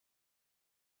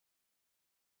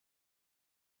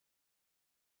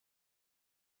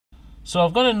So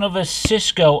I've got another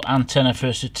Cisco antenna for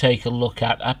us to take a look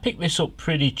at. I picked this up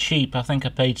pretty cheap. I think I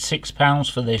paid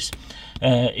 £6 for this.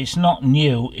 It's not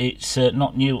new. It's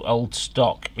not new old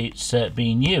stock. It's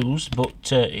being used,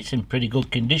 but it's in pretty good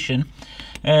condition.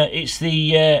 It's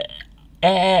the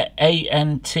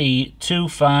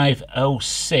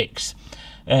AIR-ANT1728.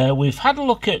 We've had a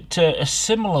look at a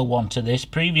similar one to this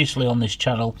previously on this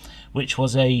channel, which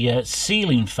was a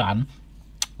ceiling fan.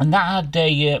 And that had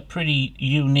a pretty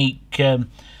unique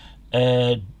element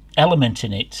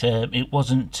in it. It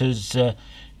wasn't as,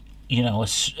 you know, a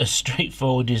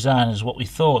straightforward design as what we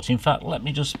thought. In fact, let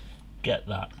me just get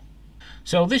that.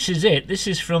 So this is it. This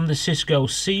is from the Cisco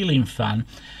ceiling fan.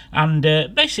 And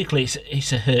basically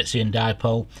it's a Hertzian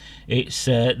dipole. It's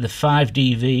the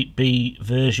 5dBi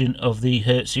version of the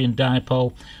Hertzian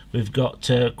dipole. We've got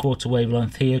quarter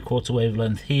wavelength here, quarter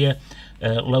wavelength here.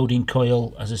 Loading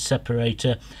coil as a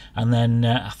separator, and then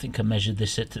I think I measured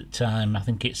this at the time. I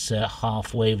think it's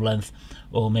half wavelength,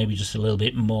 or maybe just a little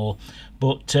bit more.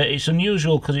 But it's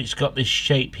unusual because it's got this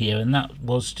shape here, and that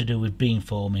was to do with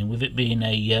beamforming. With it being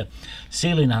a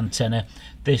ceiling antenna,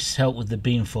 this helped with the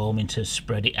beamforming to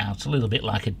spread it out a little bit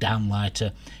like a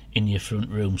downlighter in your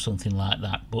front room, something like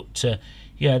that. But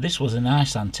yeah, this was a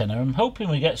nice antenna. I'm hoping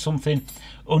we get something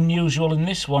unusual in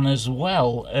this one as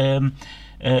well.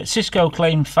 Cisco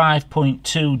claimed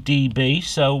 5.2 dB,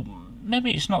 so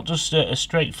maybe it's not just a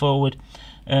straightforward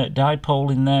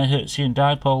dipole in there, Hertzian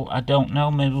dipole. I don't know,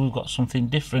 maybe we've got something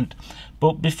different.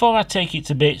 But before I take it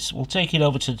to bits, we'll take it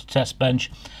over to the test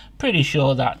bench. Pretty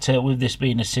sure that with this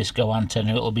being a Cisco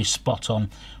antenna, it'll be spot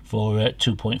on for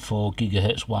 2.4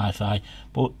 GHz Wi-Fi.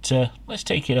 But let's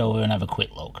take it over and have a quick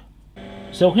look.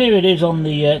 So here it is on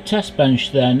the test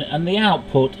bench then, and the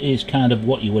output is kind of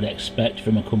what you would expect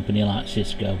from a company like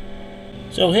Cisco.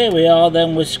 So here we are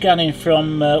then, we're scanning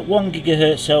from 1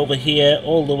 GHz over here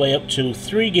all the way up to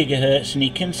 3 GHz, and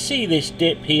you can see this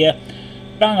dip here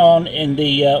bang on in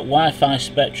the Wi-Fi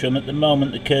spectrum. At the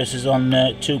moment the cursor's on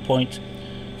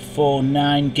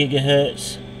 2.49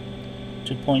 GHz,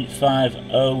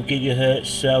 2.50 GHz,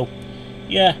 so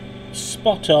yeah,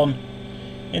 spot on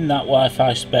in that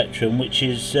Wi-Fi spectrum, which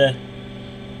is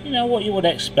you know, what you would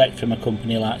expect from a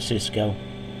company like Cisco.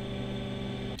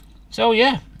 So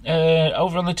yeah,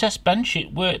 over on the test bench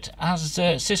it worked as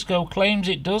Cisco claims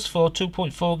it does for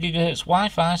 2.4 GHz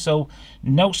Wi-Fi, so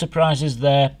no surprises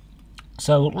there.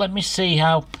 So let me see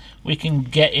how we can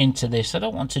get into this. I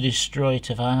don't want to destroy it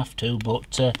if I have to,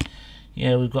 but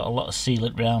yeah, we've got a lot of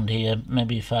sealant around here.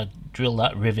 Maybe if I drill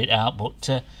that rivet out, but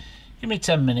give me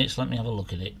 10 minutes, let me have a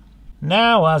look at it.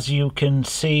 Now, as you can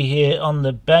see here on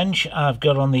the bench, I've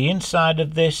got on the inside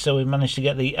of this, so we managed to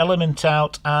get the element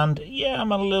out, and yeah,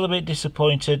 I'm a little bit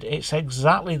disappointed. It's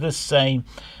exactly the same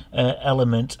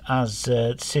element as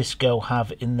Cisco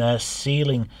have in their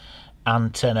ceiling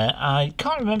antenna. I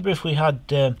can't remember if we had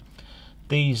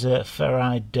these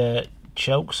ferrite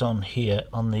chokes on here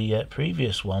on the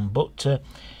previous one, but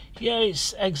yeah,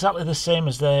 it's exactly the same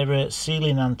as their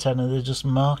ceiling antenna. They're just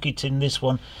marketing this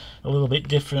one a little bit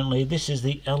differently. This is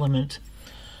the element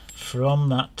from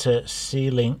that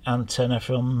ceiling antenna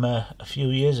from a few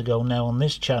years ago now on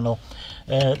this channel.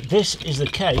 This is the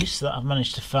case that I've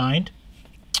managed to find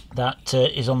that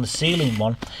is on the ceiling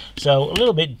one, so a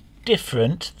little bit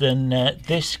different than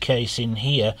this case in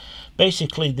here.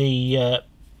 Basically the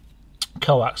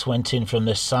coax went in from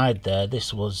the side there.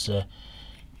 This was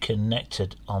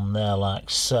connected on there like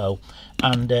so,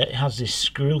 and it has this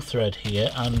screw thread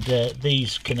here, and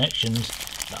these connections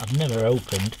that I've never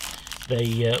opened,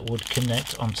 they would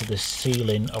connect onto the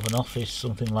ceiling of an office,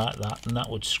 something like that, and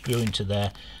that would screw into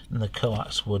there, and the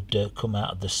coax would come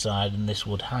out of the side, and this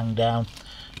would hang down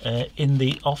in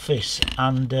the office.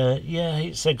 And yeah,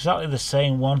 it's exactly the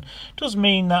same one. Does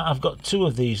mean that I've got two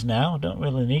of these now. I don't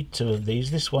really need two of these.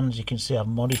 This one, as you can see, I've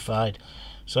modified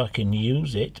so I can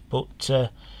use it, but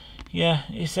yeah,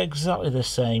 it's exactly the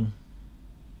same.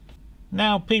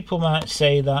 Now, people might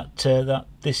say that that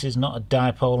this is not a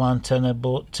dipole antenna,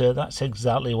 but that's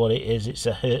exactly what it is. It's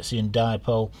a Hertzian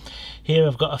dipole. Here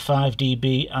I've got a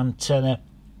 5dB antenna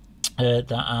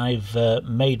that I've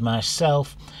made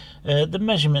myself. The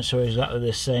measurements are exactly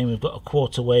the same. We've got a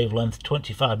quarter wavelength,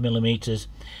 25 millimeters.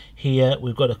 Here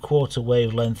we've got a quarter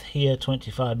wavelength here,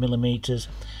 25 millimeters,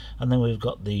 and then we've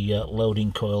got the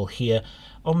loading coil here.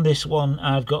 On this one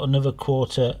I've got another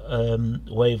quarter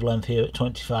wavelength here at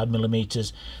 25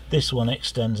 millimeters. This one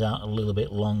extends out a little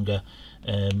bit longer,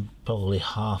 probably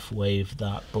half wave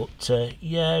that, but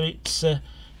yeah, it's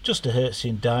just a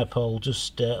Hertzian dipole,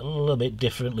 just a little bit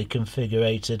differently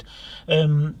configured.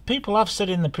 People have said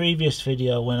in the previous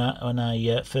video when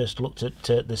I first looked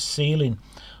at the ceiling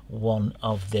one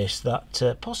of this,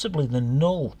 that possibly the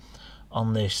null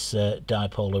on this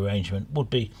dipole arrangement would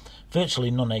be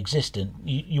virtually non-existent.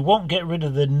 You won't get rid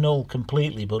of the null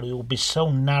completely, but it will be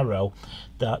so narrow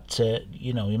that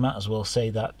you know, you might as well say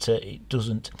that it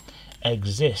doesn't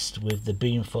exist with the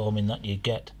beamforming that you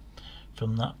get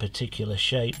from that particular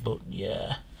shape. But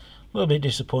yeah, a little bit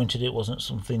disappointed it wasn't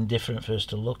something different for us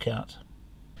to look at.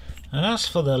 And as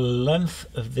for the length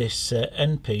of this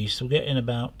end piece, we're getting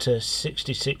about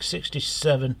 66,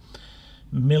 67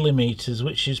 millimeters,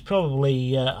 which is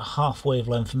probably a half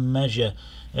wavelength measure.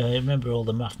 Remember, all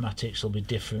the mathematics will be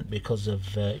different because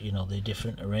of you know, the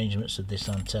different arrangements of this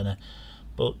antenna.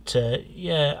 But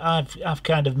yeah, I've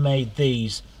kind of made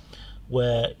these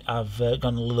where I've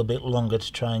gone a little bit longer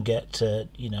to try and get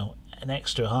you know, an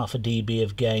extra half a dB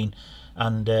of gain,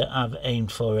 and I've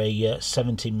aimed for a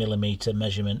 70 millimeter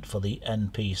measurement for the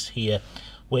end piece here,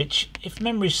 which, if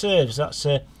memory serves, that's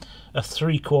a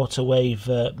 3/4 wave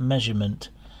measurement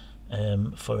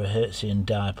for a Hertzian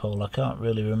dipole. I can't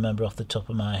really remember off the top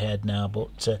of my head now,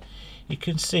 but you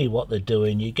can see what they're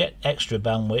doing. You get extra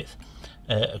bandwidth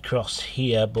across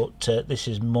here, but this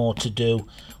is more to do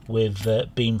with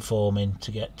beamforming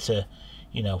to get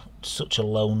you know, such a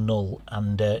low null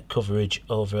and coverage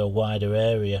over a wider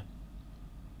area.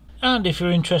 And if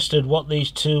you're interested what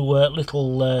these two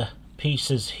little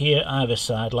pieces here either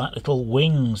side, like little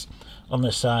wings on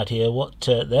the side here, what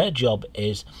their job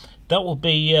is, that will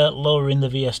be lowering the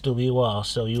VSWR,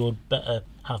 so you would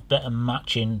have better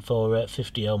matching for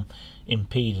 50 ohm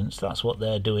impedance. That's what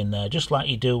they're doing there, just like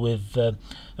you do with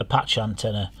a patch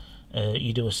antenna.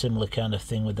 You do a similar kind of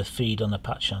thing with the feed on a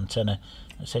patch antenna.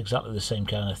 It's exactly the same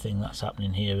kind of thing that's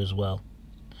happening here as well.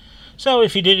 So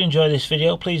if you did enjoy this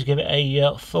video, please give it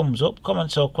a thumbs up.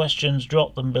 Comments or questions,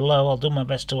 drop them below. I'll do my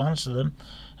best to answer them,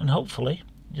 and hopefully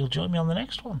you'll join me on the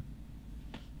next one.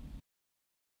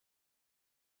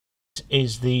 This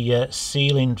is the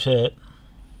ceiling fan.